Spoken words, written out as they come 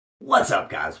What's up,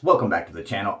 guys? Welcome back to the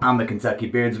channel. I'm the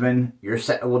Kentucky Beardsman. You're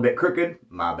set a little bit crooked,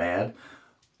 my bad.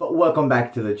 But welcome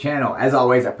back to the channel. As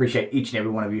always, I appreciate each and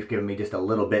every one of you for giving me just a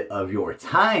little bit of your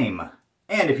time.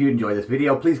 And if you enjoy this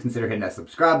video, please consider hitting that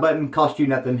subscribe button. Costs you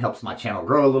nothing, helps my channel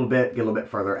grow a little bit, get a little bit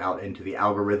further out into the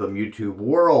algorithm YouTube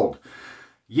world.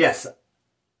 Yes,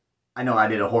 I know I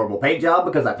did a horrible paint job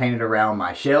because I painted around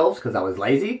my shelves because I was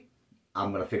lazy.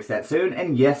 I'm going to fix that soon.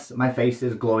 And yes, my face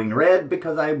is glowing red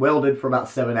because I welded for about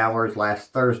 7 hours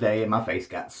last Thursday and my face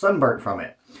got sunburnt from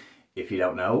it. If you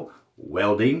don't know,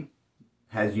 welding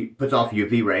puts off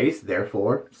UV rays.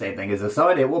 Therefore, same thing as the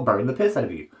sun, it will burn the piss out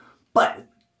of you. But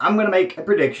I'm going to make a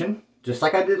prediction just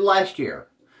like I did last year.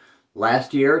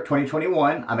 Last year,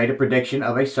 2021, I made a prediction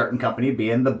of a certain company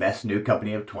being the best new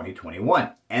company of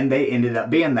 2021. And they ended up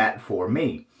being that for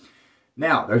me.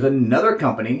 Now, there's another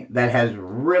company that has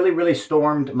really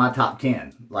stormed my top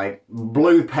 10. Like,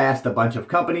 blew past a bunch of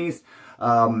companies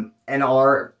and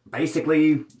are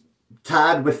basically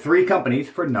tied with 3 companies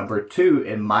for number 2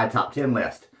 in my top 10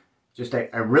 list. Just a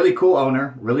really cool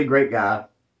owner, really great guy.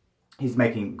 He's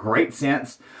making great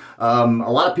sense. A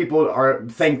lot of people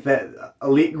think that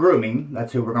Elite Grooming,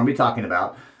 that's who we're going to be talking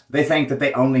about, they think that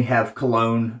they only have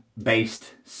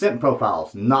cologne-based scent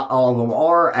profiles. Not all of them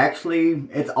are. Actually,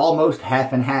 it's almost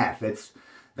half and half.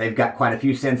 They've got quite a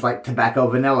few scents like tobacco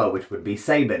vanilla, which would be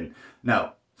Sabin.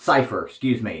 No, Cypher,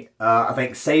 excuse me. I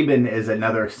think Sabin is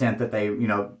another scent that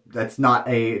that's not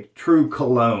a true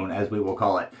cologne, as we will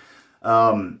call it.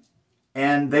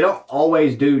 And they don't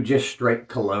always do just straight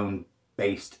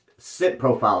cologne-based scent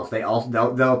profiles.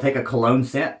 They'll take a cologne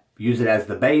scent, use it as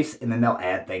the base, and then they'll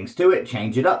add things to it,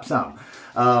 change it up some.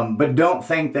 But don't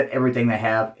think that everything they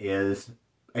have is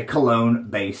a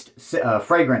cologne-based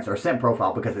fragrance or scent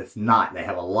profile, because it's not. They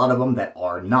have a lot of them that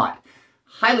are not.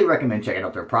 Highly recommend checking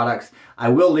out their products. I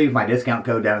will leave my discount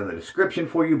code down in the description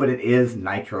for you, but it is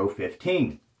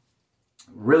Nitro15.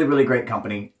 Really great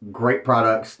company, great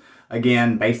products.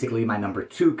 Again, basically my number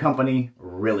 2 company.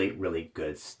 Really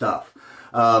good stuff.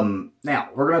 Now,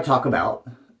 we're going to talk about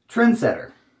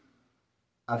Trendsetter.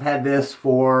 I've had this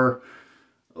for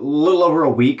a little over a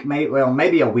week,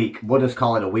 maybe a week. We'll just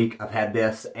call it a week. I've had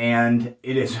this, and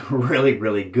it is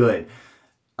really good.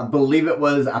 I believe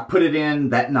I put it in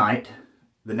that night.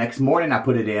 The next morning I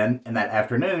put it in, and that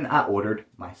afternoon I ordered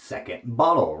my second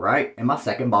bottle, right? And my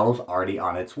second bottle's already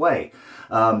on its way.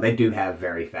 They do have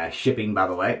very fast shipping, by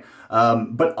the way.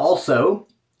 But also,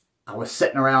 I was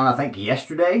sitting around, I think,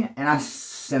 yesterday, and I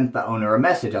sent the owner a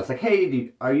message. I was like,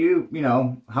 hey, are you,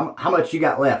 how much you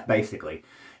got left, basically?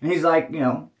 And he's like,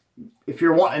 if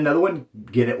you're wanting another one,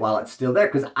 get it while it's still there.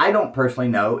 Because I don't personally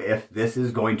know if this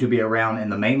is going to be around in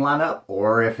the main lineup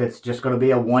or if it's just going to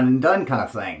be a one and done kind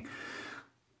of thing.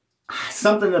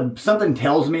 Something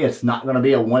tells me it's not going to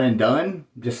be a one and done.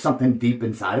 Just something deep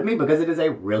inside of me, because it is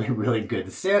a really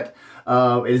good scent.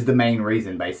 Is the main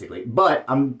reason, basically. But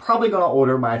I'm probably going to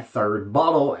order my 3rd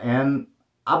bottle, and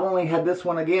I've only had this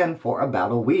one again for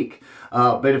about a week.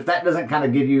 But if that doesn't kind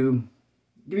of give you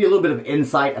a little bit of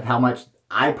insight of how much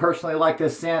I personally like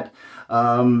this scent,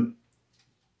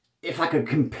 if I could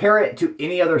compare it to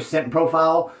any other scent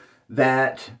profile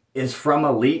that is from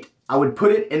Elite, I would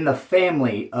put it in the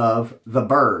family of the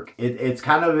Berg. It's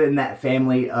kind of in that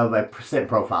family of a scent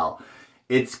profile.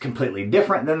 It's completely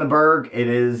different than the Berg. It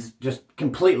is just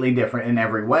completely different in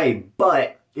every way,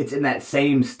 but it's in that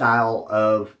same style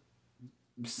of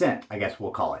scent, I guess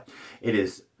we'll call it.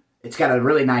 It's got a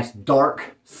really nice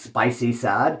dark, spicy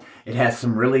side. It has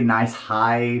some really nice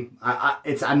high,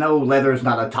 I know leather's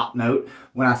not a top note.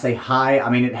 When I say high, I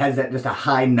mean it has just a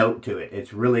high note to it.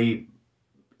 It's really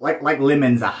like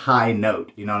lemon's a high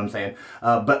note, you know what I'm saying?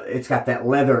 But it's got that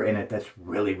leather in it that's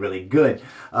really good.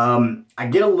 I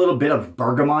get a little bit of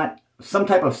bergamot, some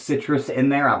type of citrus in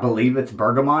there. I believe it's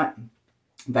bergamot.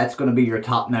 That's going to be your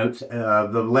top notes.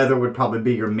 The leather would probably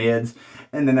be your mids.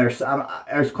 And then there's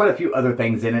quite a few other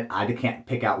things in it. I can't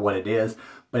pick out what it is,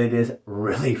 but it is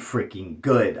really freaking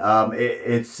good.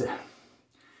 It's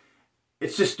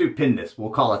just stupendous. We'll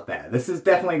call it that. This is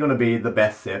definitely going to be the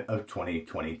best scent of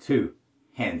 2022.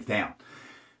 Hands down.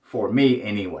 For me,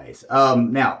 anyways.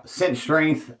 Now, scent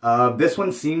strength. This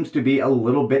one seems to be a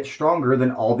little bit stronger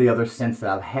than all the other scents that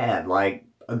I've had. Like,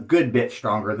 a good bit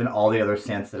stronger than all the other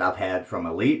scents that I've had from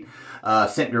Elite.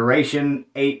 Scent duration,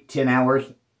 8-10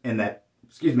 hours in that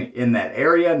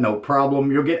area, no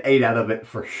problem. You'll get 8 out of it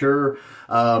for sure.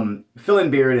 Fill-in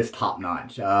beard is top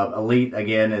notch. Elite,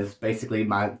 again, is basically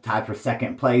my tied for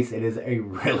 2nd place. It is a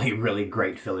really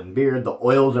great fill-in beard. The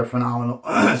oils are phenomenal.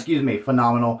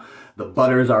 Phenomenal. The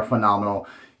butters are phenomenal.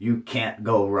 You can't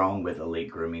go wrong with Elite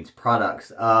Grooming's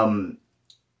products.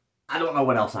 I don't know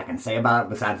what else I can say about it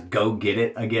besides go get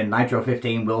it. Again, Nitro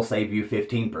 15 will save you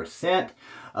 15%.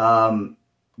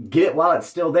 Get it while it's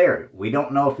still there. We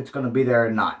don't know if it's going to be there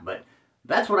or not, but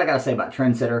that's what I got to say about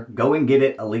Trendsetter. Go and get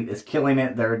it. Elite is killing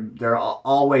it. They're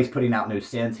always putting out new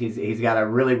scents. He's got a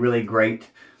really great...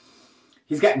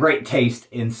 He's got great taste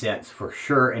in scents for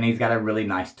sure, and he's got a really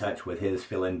nice touch with his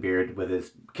fill-in beard, with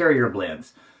his carrier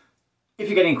blends. If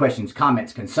you got any questions,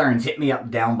 comments, concerns, hit me up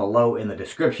down below in the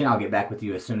description. I'll get back with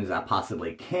you as soon as I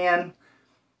possibly can.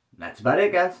 That's about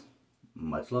it, guys.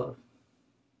 Much love.